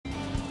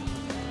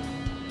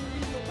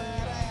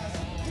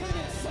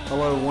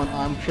Hello everyone,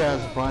 I'm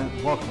Chaz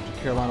Bryant. Welcome to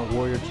Carolina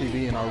Warrior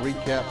TV and our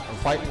recap of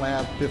Fight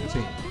Lab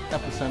 15,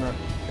 Epicenter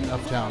in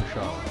Uptown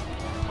Charlotte.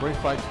 Great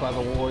fights by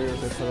the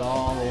Warriors, they put it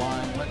all on the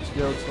line. Let's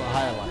go to the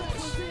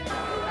highlights.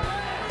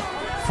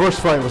 First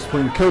fight was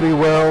between Cody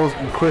Wells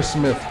and Chris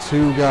Smith,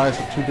 two guys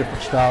with two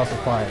different styles of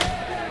fighting.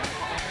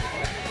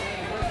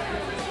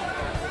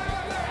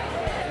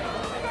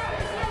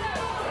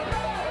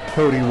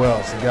 Cody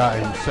Wells, the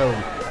guy who's so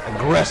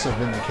aggressive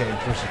in the cage,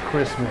 versus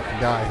Chris Smith, the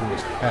guy who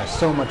has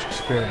so much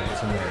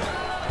experience in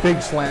there.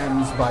 Big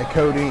slams by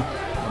Cody,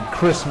 and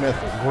Chris Smith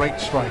with great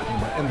striking,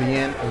 but in the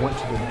end it went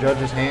to the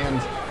judges'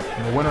 hands,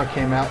 and the winner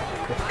came out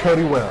with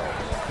Cody Wells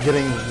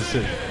getting the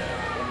decision.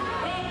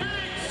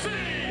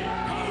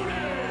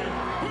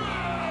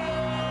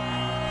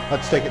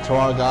 Let's take it to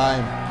our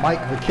guy,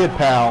 Mike the Kid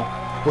Pal,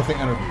 with the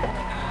interview.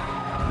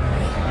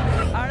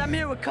 All right, I'm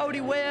here with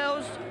Cody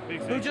Wells,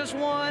 who just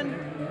won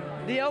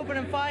the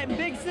opening fight in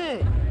Big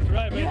City.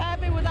 Right, man. You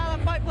happy with how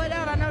that fight played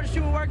out? I noticed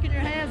you were working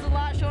your hands a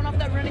lot, showing off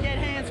that renegade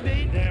hand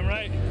speed. Damn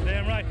right,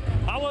 damn right.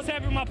 I was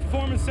happy with my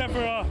performance except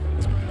for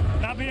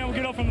not being able to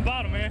get up from the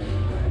bottom, man.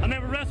 I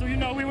never wrestled, you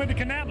know, we went to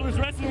Kannapolis,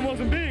 wrestling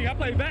wasn't big. I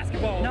played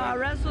basketball. No,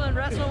 wrestling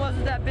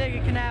wasn't that big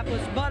in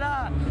Kannapolis. But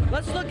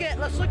let's look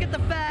at the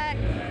fact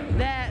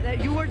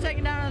that you were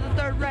taken down in the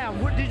third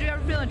round. Did you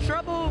ever feel in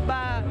trouble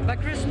by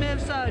Chris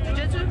Smith's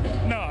jiu-jitsu?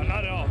 No,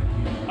 not at all.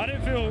 I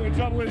didn't feel in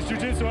trouble with his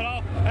jiu-jitsu at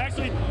all.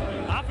 Actually,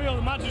 I feel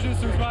that my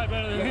jiu-jitsu is probably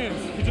better than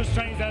his. He just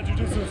trains that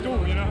jiu-jitsu in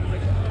school, you know?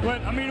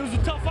 But, I mean, it was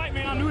a tough fight,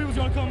 man. I knew he was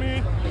going to come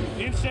in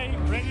shape,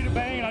 ready to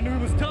bang, and I knew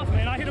he was tough,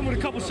 man. I hit him with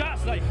a couple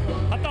shots, like,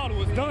 I thought it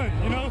was done,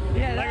 you know?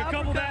 Yeah, like a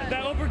couple, that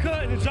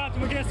uppercut, and dropped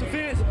him against the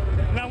fence,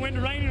 and I went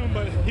to reining him,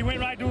 but he went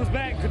right to his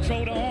back,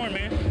 controlled the arm,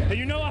 man. And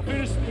you know I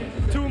finished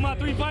 2 of my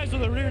 3 fights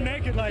with a rear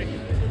naked, like,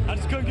 I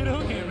just couldn't get a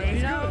hook in,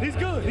 man. He's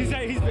good. He's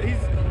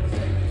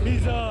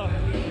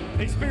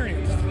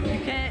experienced. You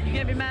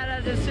can't be mad at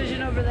a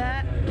decision over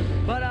that.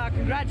 But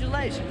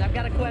congratulations. I've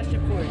got a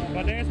question for you.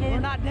 My dance move? We're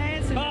not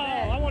dancing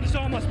today. I want to show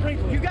him my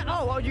sprinkler. You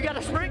got you got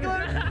a sprinkler?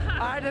 All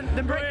right, then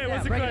break it down.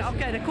 What's the question?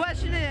 Okay, the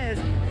question is,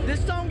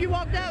 this song you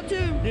walked out to?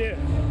 Yeah.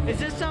 Is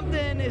this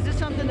something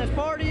that's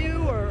part of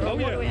you, or oh, what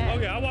yeah. do we have?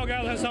 Oh yeah, I walk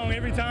out with that song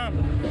every time.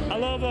 I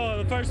love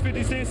the first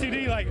 50 Cent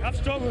CD. Like, I've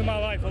struggled in my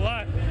life a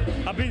lot.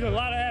 I've beat a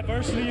lot of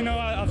adversity, you know.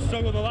 I've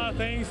struggled with a lot of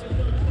things,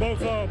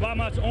 both by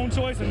my own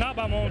choice and not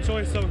by my own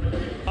choice. So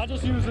I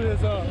just use it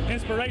as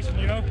inspiration,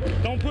 you know.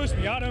 Don't push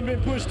me. I done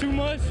been pushed too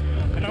much,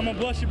 and I'm gonna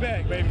blush you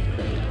back, baby.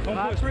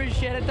 I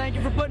appreciate it. Thank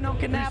you for putting on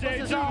Kannapolis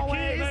as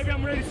always. Kid, baby,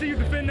 I'm ready to see you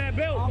defend that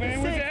belt, man.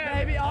 August 6th,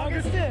 baby.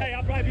 August 6th. Hey,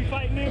 I'll probably be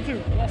fighting then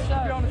too. Yes, sir.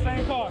 We'll be on the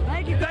same card.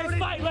 Thank you, Thanks, Cody.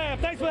 Fight Lab.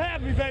 Thanks for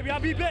having me, baby. I'll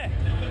be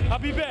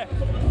back.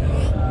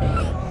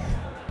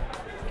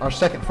 Our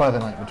second fight of the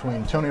night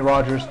between Tony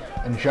Rogers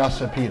and Josh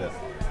Zapita.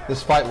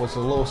 This fight was a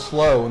little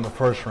slow in the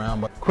first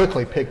round, but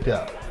quickly picked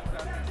up.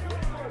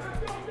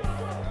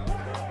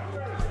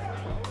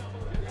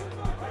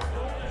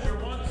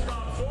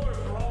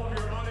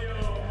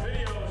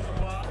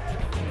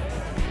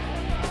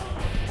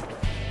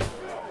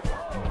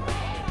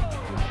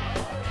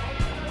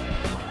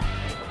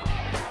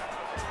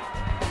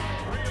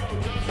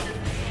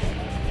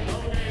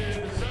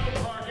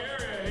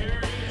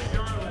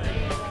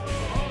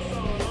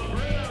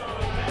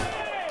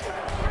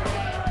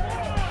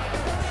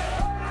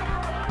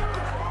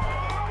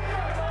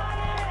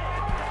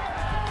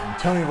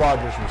 Tony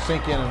Rogers will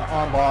sink in an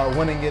armbar,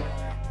 winning it.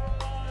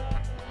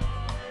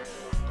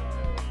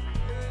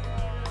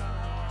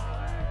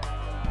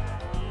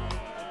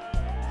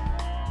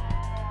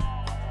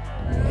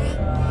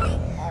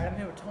 Alright, I'm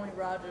here with Tony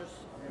Rogers,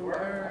 who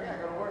earned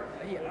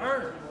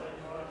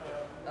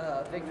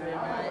victory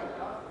tonight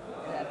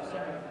at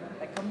Epicenter.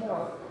 Like, come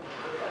on.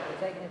 You're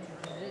taking it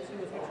to jiu-jitsu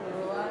with what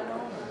you're relying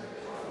on?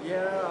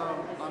 Yeah,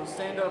 on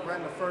stand-up right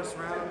in the first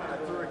round, I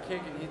threw a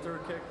kick and he threw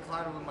a kick,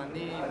 collided with my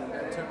knee, and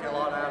it took a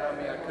lot out of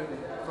me. I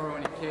couldn't throw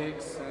any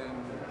kicks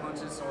and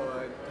punches, so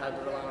I had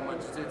to rely on my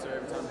jiu-jitsu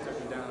every time he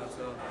took me down.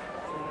 So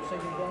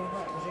your game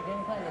plan, was your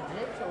game plan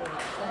legit or was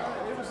it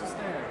stand? it was a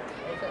stand.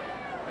 Okay.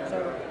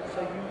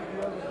 So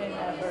you overcame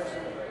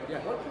adversity. Yeah.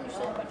 What can you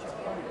say about your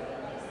opponent?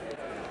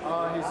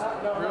 He's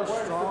real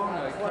strong.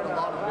 He cut a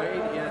lot of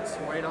weight. He had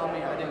some weight on me.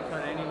 I didn't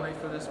cut any weight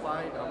for this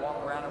fight. I walk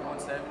around at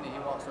 170. He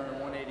walks around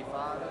at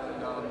 185.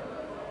 And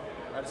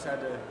I just had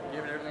to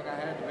give it everything I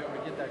had to be able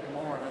to get that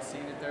Kimura. And I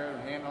seen it there,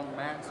 hand on the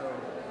mat, so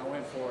I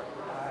went for it.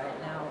 All right.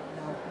 Now,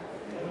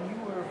 when you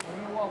were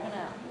walking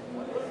out,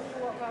 what did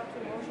you walk out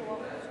to? What was your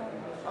walk-out song?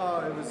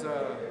 It was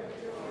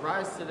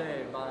Rise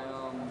Today by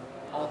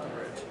Alter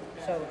Bridge.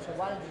 So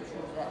why did you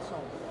choose that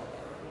song?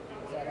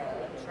 Is that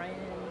a training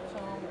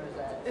song or is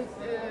that? It's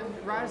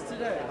Rise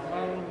Today.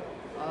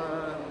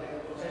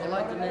 I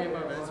like the name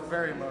of it. It's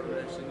very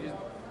motivational.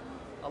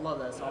 I love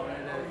that song. It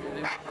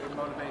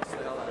motivates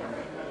the hell out of me.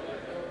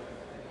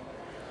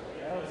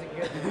 That was a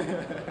good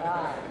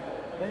one.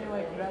 But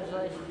anyway,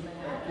 congratulations, man.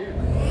 Thank you.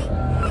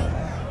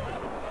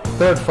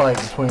 Third fight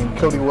between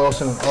Cody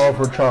Wilson and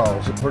Oliver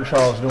Charles. Oliver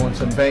Charles doing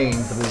some banging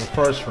through the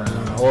first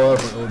round.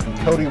 However, it would be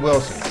Cody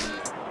Wilson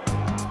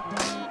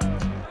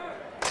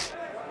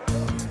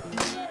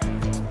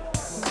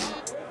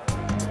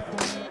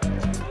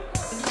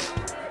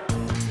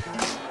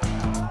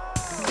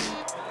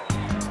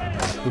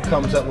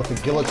comes up with a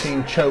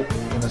guillotine choke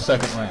in the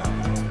second round.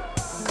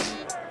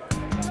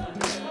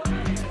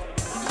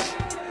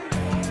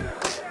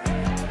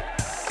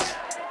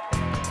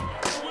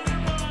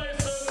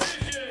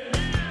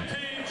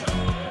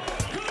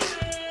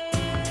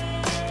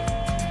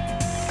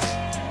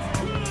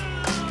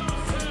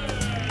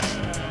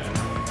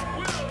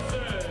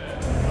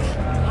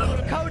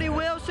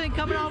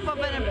 Coming off of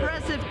an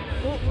impressive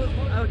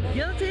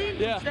guillotine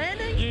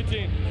standing?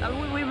 Guillotine.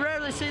 We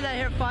rarely see that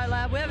here at Fight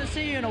Lab. We haven't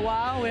seen you in a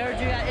while. We heard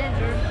you got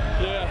injured.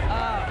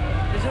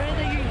 Yeah. Is there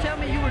anything you can tell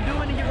me you were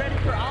doing to get ready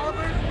for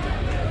Oliver?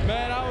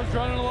 Man, I was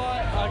running a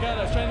lot. I got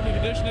a strength and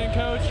conditioning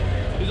coach.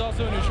 He's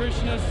also a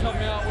nutritionist,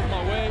 helped me out with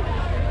my weight,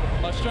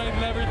 my strength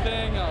and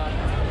everything.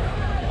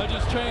 I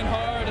just trained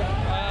hard.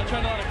 I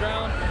trained a lot of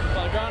ground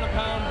and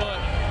pound, but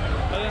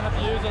I didn't have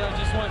to use it. I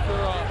just went for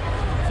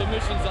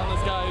submissions on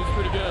this guy who's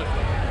pretty good.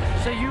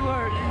 So you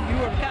were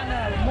kind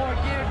of more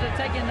geared to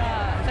taking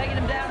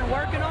him down and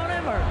working on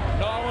him, or?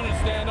 No, I wanted to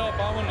stand up.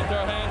 I wanted to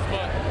throw hands,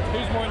 but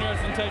he was more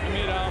interested in taking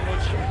me down,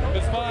 which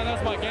is fine.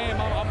 That's my game.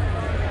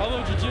 I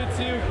love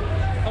jiu-jitsu.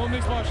 I'm a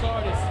mixed martial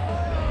artist.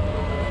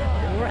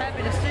 We're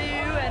happy to see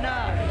you. And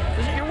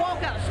is it your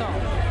walkout song?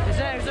 Is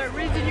there a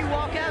reason you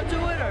walk out to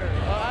it, or?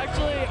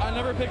 Actually, I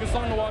never pick a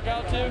song to walk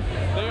out to.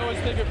 They always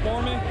pick it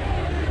for me.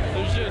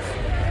 There's just,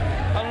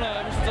 I don't know,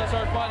 ever since I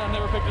started fighting, I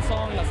never picked a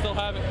song, and I still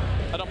haven't.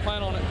 I don't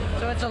plan on it.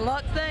 So it's a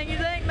luck thing, you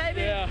think,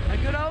 maybe? Yeah. A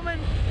good omen?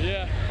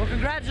 Yeah. Well,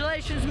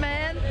 congratulations,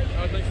 man.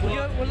 Oh, thanks a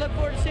lot. We'll look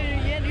forward to seeing you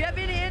again. Do you have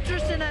any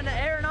interest in an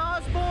Aaron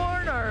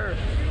Osborne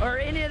or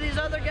any of these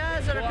other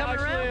guys that are coming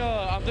actually,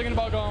 around? I'm thinking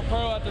about going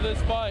pro after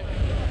this fight,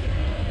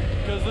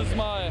 because this is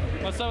my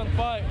 7th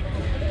fight,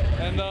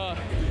 and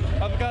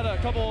I've got a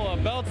couple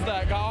of belts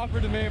that got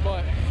offered to me,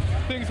 but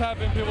things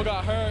happened, people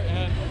got hurt,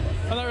 and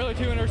I'm not really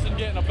too interested in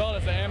getting a belt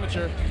as an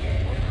amateur.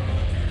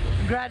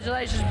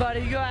 Congratulations, buddy.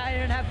 You go out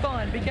here and have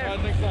fun. Be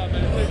careful. Thanks a lot,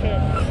 man. Take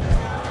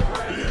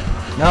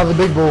care. Now the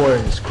big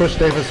boys, Chris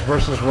Davis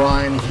versus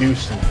Ryan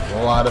Houston.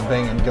 A lot of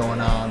banging going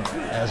on,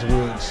 as we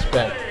would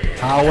expect.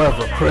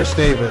 However, Chris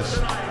Davis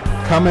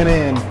coming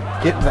in,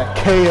 getting that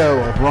KO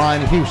of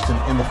Ryan Houston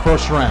in the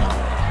first round.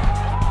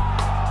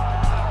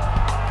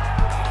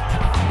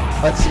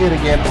 Let's see it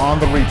again on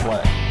the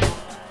replay.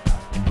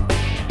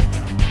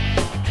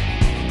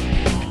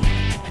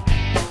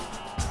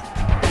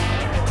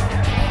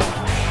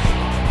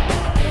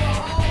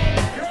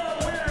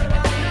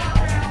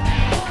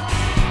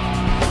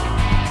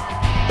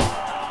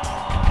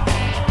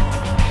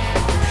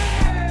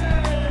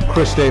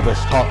 Chris Davis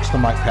talks to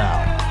Mike Powell.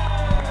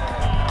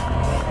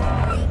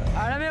 All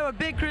right, I'm here with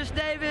big Chris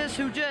Davis,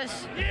 who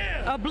just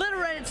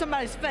obliterated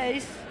somebody's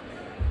face.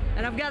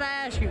 And I've got to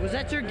ask you, was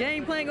that your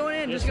game plan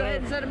going in? Just go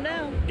ahead and set him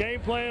down? Game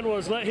plan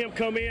was let him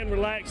come in,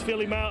 relax, fill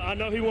him out. I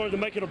know he wanted to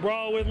make it a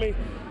brawl with me.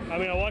 I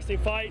mean, I watched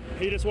him fight.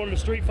 He just wanted a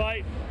street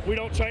fight. We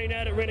don't train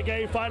at it,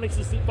 Renegade fighting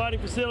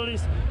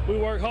facilities. We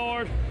work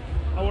hard.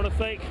 I want to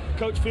thank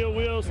Coach Phil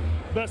Wills,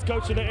 best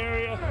coach in the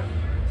area.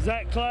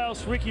 Zach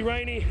Klaus, Ricky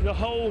Rainey, the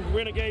whole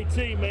Renegade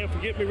team, man, for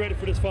getting me ready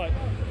for this fight.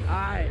 All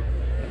right,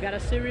 I've got a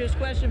serious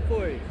question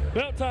for you.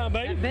 Belt time,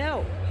 baby. That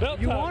belt.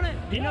 Belt you time. want it?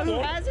 Do you know who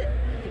has it?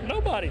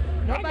 Nobody.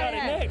 I got it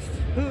has next.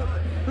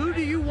 Who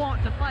do you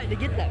want to fight to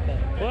get that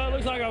belt? Well, it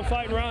looks like I'm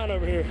fighting Ryan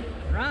over here.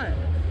 Ryan?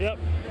 Yep.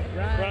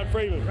 Ryan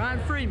Freeman. Ryan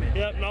Freeman.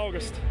 Yep, in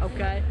August.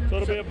 Okay. So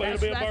it'll be a burner.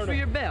 That's for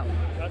your belt.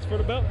 That's for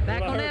the belt.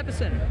 Back on the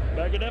Epicenter.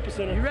 Back at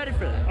Epicenter. You ready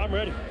for that? I'm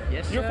ready.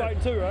 Yes, sir. You're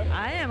fighting too, right?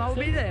 I am. I will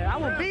be there. I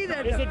will be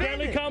there. It's a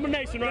deadly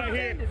combination right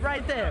here.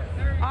 Right there.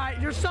 All right,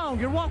 your song,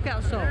 your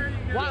walkout song.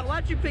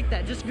 Why'd you pick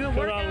that? Just good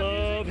workout music?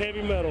 I love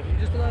heavy metal. You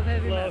just love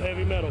heavy metal? Love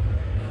heavy metal.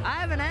 I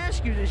haven't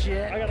asked you this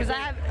yet, because I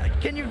have.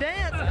 Can you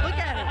dance? Look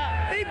at it.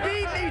 He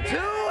beat me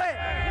to it.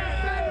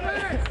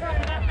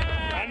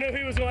 I knew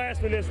he was going to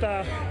ask me this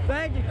time.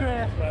 Thank you,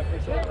 Chris. I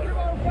appreciate it.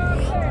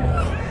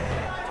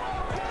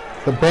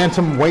 The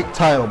bantamweight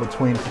title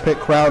between Pitt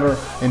Crowder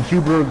and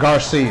Huber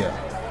Garcia.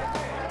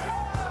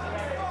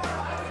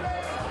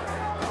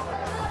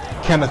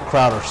 Kenneth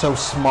Crowder, so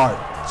smart,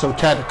 so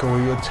tactical.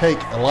 He would take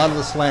a lot of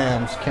the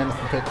slams Kenneth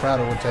and Pitt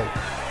Crowder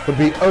would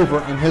be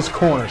over in his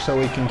corner so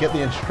he can get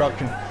the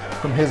instruction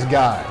from his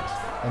guys.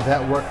 And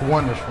that worked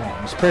wonders for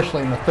him,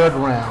 especially in the third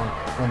round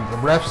when the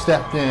ref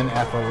stepped in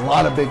after a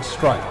lot of big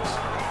strikes.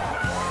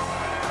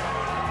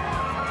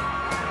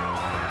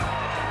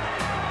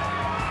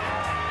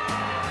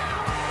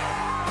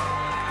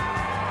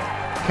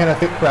 Kenneth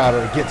Pitt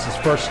Crowder gets his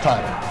first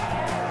title.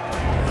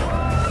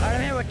 All right,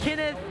 I'm here with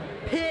Kenneth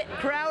Pitt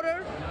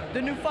Crowder,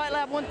 the new Fight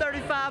Lab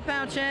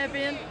 135-pound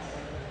champion.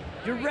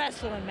 You're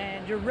wrestling,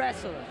 man. You're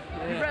wrestling.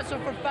 Yeah. You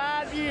wrestled for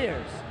 5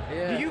 years.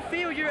 Yeah. Do you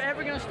feel you're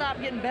ever going to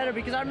stop getting better?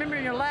 Because I remember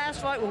in your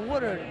last fight with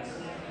Woodard,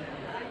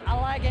 I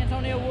like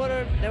Antonio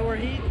Woodard. There were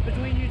heat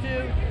between you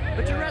two,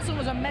 but your wrestling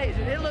was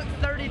amazing. It looked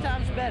 30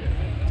 times better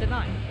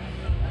tonight.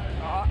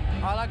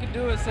 All I can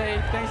do is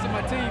say thanks to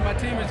my team. My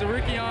team is a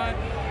Rickion,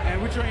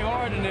 and we train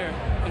hard in there.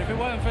 And if it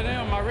wasn't for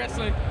them, my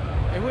wrestling,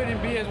 it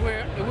wouldn't be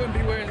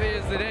where it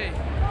is today.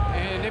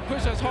 And they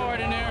push us hard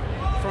in there.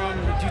 from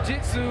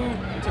jiu-jitsu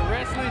to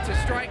wrestling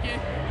to striking.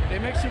 They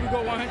make sure we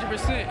go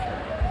 100%.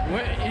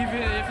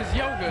 Even if it's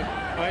yoga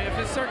or if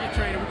it's circuit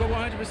training, we go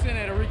 100%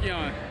 at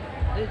Arikion.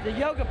 The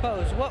yoga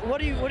pose. What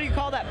do you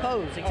call that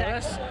pose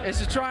exactly? Oh,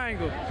 it's a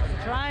triangle.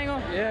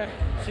 Triangle? Yeah.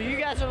 So you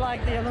guys are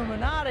like the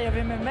Illuminati of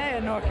MMA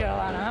in North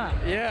Carolina,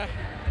 huh? Yeah.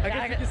 I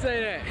guess you can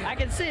say that. I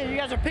can see it. You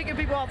guys are picking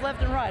people off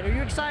left and right. Are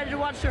you excited to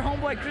watch your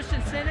homeboy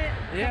Christian Sennett?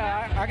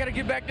 Yeah, I got to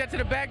get back there to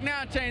the back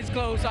now and change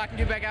clothes so I can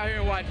get back out here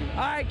and watch him. All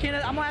right,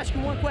 Kenneth, I'm going to ask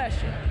you one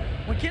question.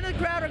 When Kenneth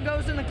Crowder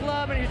goes in the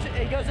club and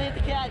he goes to hit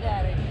the cat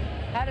daddy,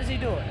 how does he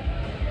do it?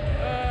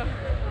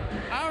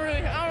 I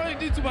don't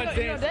really do too much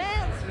dancing. You don't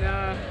dance?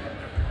 Nah.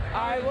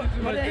 All right,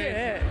 well,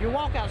 here, your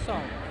walkout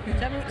song.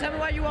 Tell me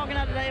why you walking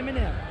out today,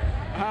 Eminem.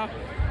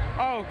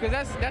 Oh, because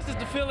that's just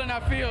the feeling I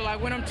feel.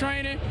 Like when I'm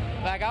training,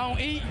 like I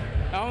don't eat,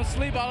 I don't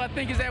sleep, all I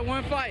think is that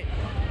one fight.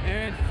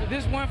 And for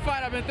this one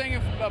fight I've been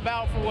thinking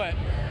about for what?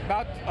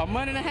 About a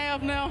month and a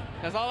half now?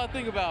 That's all I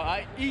think about.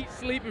 I eat,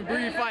 sleep, and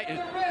breathe fighting.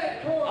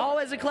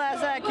 Always a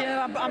class act,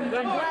 Kenneth. I'm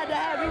glad to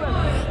have you with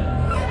us.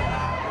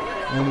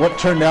 And what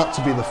turned out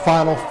to be the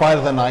final fight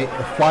of the night,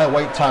 the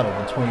flyweight title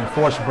between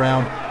Forrest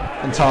Brown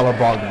and Tyler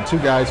Brogdon. Two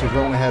guys who've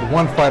only had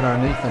one fight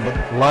underneath them,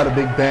 but a lot of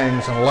big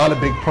bangs and a lot of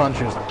big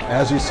punches.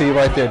 As you see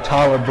right there,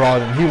 Tyler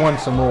Brogdon, he won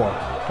some more.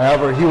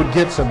 However, he would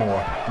get some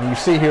more. And you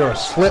see here a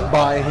slip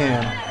by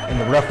him, and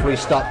the referee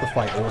stopped the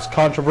fight. It was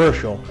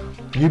controversial.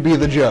 You be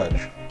the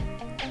judge.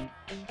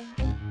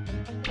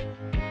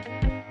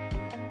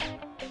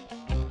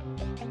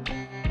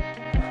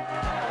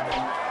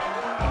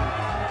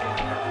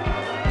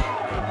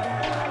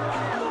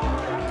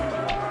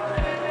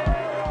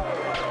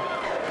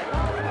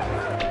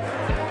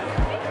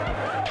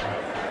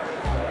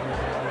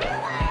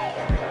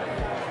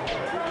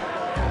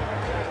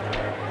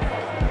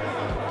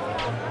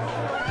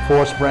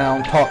 Forrest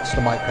Brown talks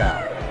to Mike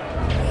Powell.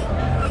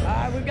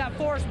 We've got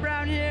Forrest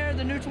Brown here,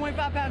 the new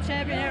 25-pound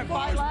champion here at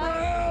Fight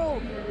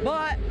Lab.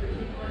 But,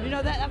 you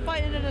know, that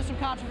fight ended in some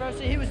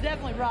controversy. He was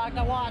definitely rocked.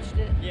 I watched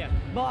it. Yeah.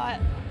 But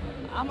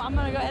I'm going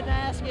to go ahead and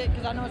ask it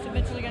because I know it's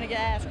eventually going to get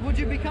asked. Would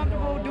you be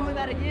comfortable doing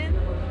that again?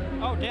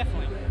 Oh,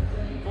 definitely.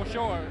 For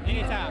sure.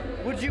 Anytime.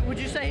 Would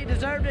you say he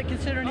deserved it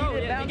considering he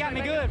did bounce? He got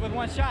me good with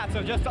one shot,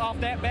 so just off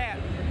that bat,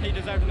 he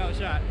deserved another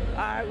shot. All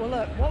right, well,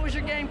 look, what was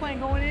your game plan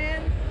going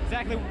in?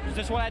 Exactly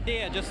just what I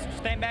did. Just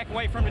stand back and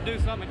wait for him to do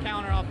something and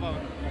counter off of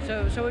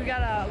him. So we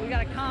got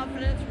a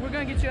confidence. We're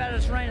going to get you out of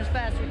this rain as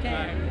fast as we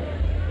can.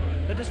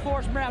 Right. But does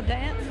Forrest Brown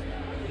dance?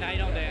 No, he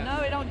don't dance.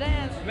 No, he don't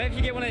dance. Maybe if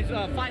you get one of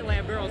these Fight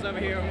Lab girls over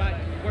here, we might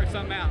work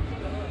something out.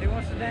 He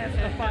wants to dance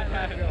for the Fight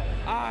Lab girl.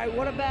 All right,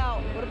 what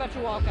about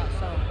your walkout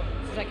song?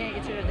 Since I can't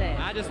get you to dance.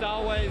 I just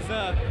always,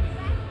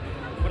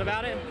 what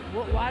about it?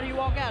 Why do you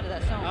walk out of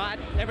that song?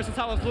 Ever since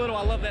I was little,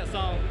 I love that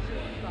song.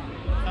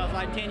 I was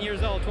like 10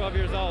 years old, 12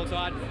 years old, so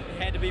I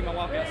had to be my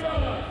walkout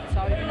song. That's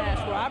all you can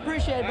ask for. I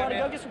appreciate it, buddy.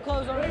 Go get some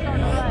clothes on.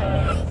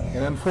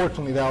 And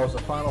unfortunately, that was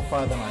the final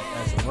fight of the night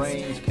as the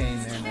rains came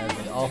in, as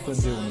they often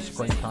do in the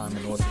springtime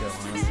in North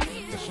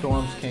Carolina. The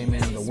storms came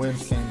in, the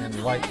winds came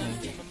in, lightning,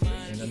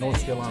 and the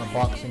North Carolina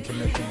Boxing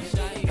Commission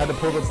had to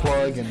pull the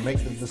plug and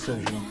make the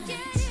decision.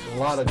 A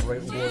lot of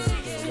great warriors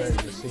were ready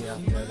to see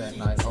out there that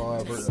night.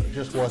 However, it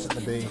just wasn't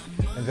to be,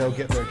 and they'll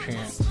get their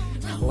chance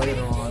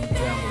later on down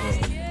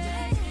the road.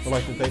 I'd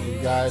like to thank you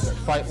guys at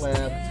Fight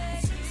Lab,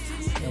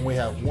 and we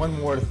have one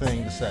more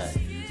thing to say.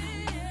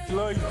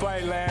 Love you,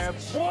 Fight Lab.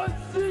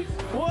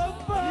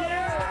 1615.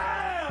 Yeah!